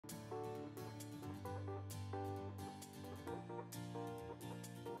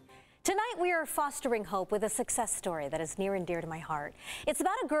Tonight we are fostering hope with a success story that is near and dear to my heart. It's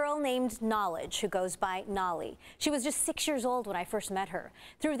about a girl named Knolly who goes by Knolly. She was just 6 years old when I first met her.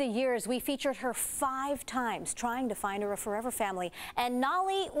 Through the years, we featured her 5 times trying to find her a forever family. And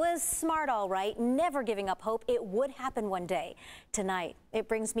Knolly was smart, all right, never giving up hope it would happen one day. Tonight, it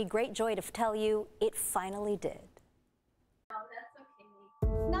brings me great joy to tell you it finally did. Oh, that's okay.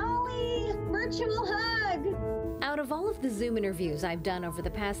 Knolly, virtual hug. Out of all of the Zoom interviews I've done over the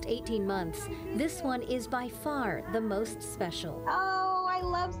past 18 months, this one is by far the most special. Oh, I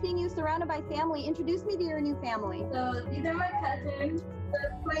love seeing you surrounded by family. Introduce me to your new family. So these are my cousins,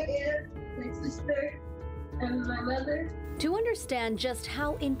 that's my aunt, my sister, and my mother. To understand just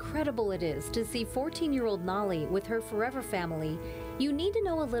how incredible it is to see 14-year-old Knolly with her forever family, you need to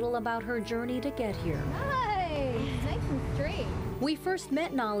know a little about her journey to get here. Nice, nice and straight. We first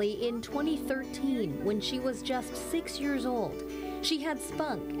met Knolly in 2013 when she was just 6 years old. She had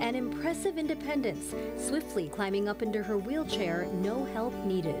spunk and impressive independence, swiftly climbing up into her wheelchair, no help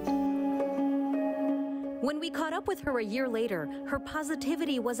needed. When we caught up with her a year later, her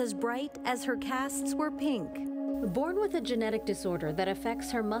positivity was as bright as her casts were pink. Born with a genetic disorder that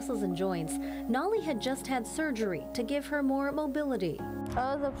affects her muscles and joints, Knolly had just had surgery to give her more mobility.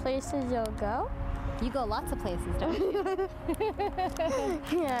 Oh, the places you'll go? You go lots of places, don't you?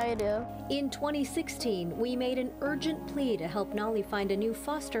 Yeah, I do. In 2016, we made an urgent plea to help Knolly find a new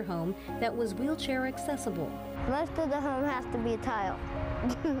foster home that was wheelchair accessible. Most of the home has to be tile,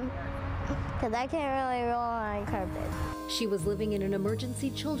 because I can't really roll on carpet. She was living in an emergency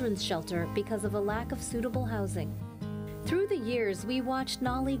children's shelter because of a lack of suitable housing. Through the years, we watched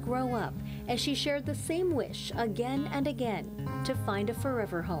Knolly grow up as she shared the same wish again and again to find a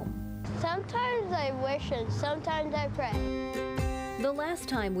forever home. Sometimes I wish and sometimes I pray. The last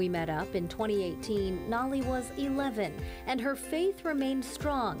time we met up in 2018, Knolly was 11, and her faith remained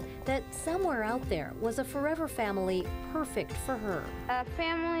strong that somewhere out there was a forever family perfect for her. A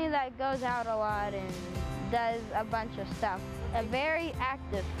family that goes out a lot and does a bunch of stuff. A very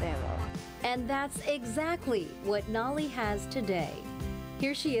active family. And that's exactly what Knolly has today.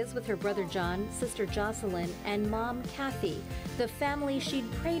 Here she is with her brother John, sister Jocelyn, and mom Kathy, the family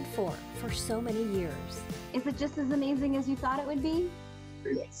she'd prayed for so many years. Is it just as amazing as you thought it would be?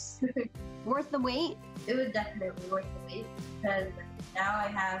 Yes. Worth the wait? It was definitely worth the wait because now I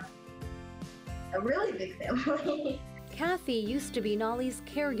have a really big family. Kathy used to be Knolly's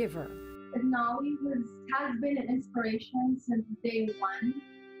caregiver. Knolly has been an inspiration since day one,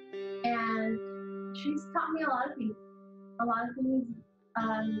 and she's taught me a lot of things.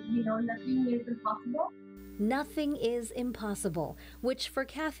 Nothing is impossible. Nothing is impossible, which for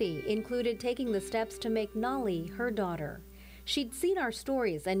Kathy included taking the steps to make Knolly her daughter. She'd seen our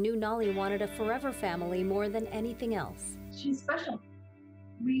stories and knew Knolly wanted a forever family more than anything else. She's special.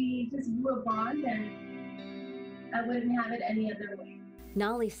 We just grew a bond, and I wouldn't have it any other way.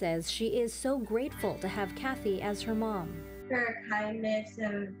 Knolly says she is so grateful to have Kathy as her mom. Her kindness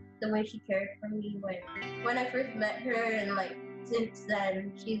and the way she cared for me when I first met her, and since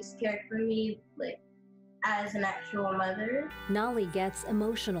then she's cared for me as an actual mother. Knolly gets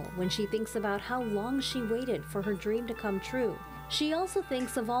emotional when she thinks about how long she waited for her dream to come true. She also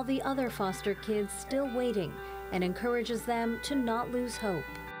thinks of all the other foster kids still waiting and encourages them to not lose hope.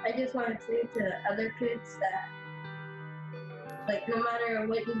 I just want to say to other kids that no matter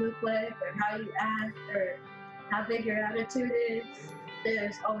what you look like or how you act or how big your attitude is,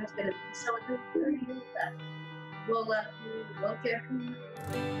 there's always going to be someone for you that will love you, will care for you.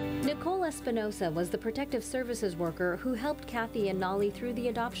 Nicole Espinosa was the protective services worker who helped Kathy and Knolly through the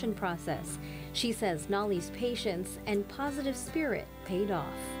adoption process. She says Knolly's patience and positive spirit paid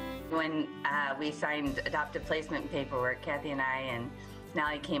off. When we signed adoptive placement paperwork, Kathy and I and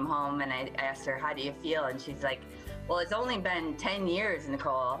Knolly came home, and I asked her, "How do you feel?" And she's like, "Well, it's only been 10 years,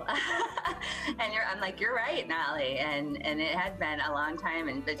 Nicole." And I'm like, "You're right, Knolly." And it had been a long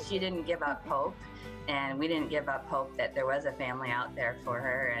time, but she didn't give up hope. And we didn't give up hope that there was a family out there for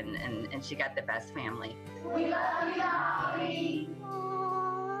her, and she got the best family. We love you, Knolly.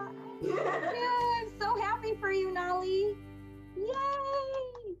 Yeah, I'm so happy for you, Knolly.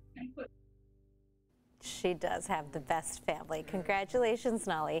 Yay! She does have the best family. Congratulations,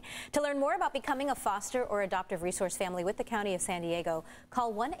 Knolly. To learn more about becoming a foster or adoptive resource family with the County of San Diego,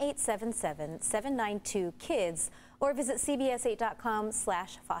 call 1-877-792-KIDS or visit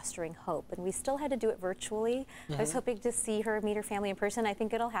cbs8.com/fosteringhope. And we still had to do it virtually. I was hoping to see her, meet her family in person. I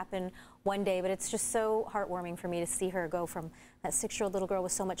think it'll happen one day, but it's just so heartwarming for me to see her go from that 6-year-old little girl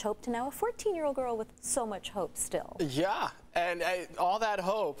with so much hope to now a 14-year-old girl with so much hope still. Yeah. And all that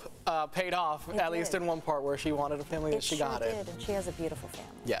hope paid off, at least in one part where she wanted a family and she got it. It sure did, and she has a beautiful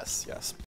family. Yes, yes.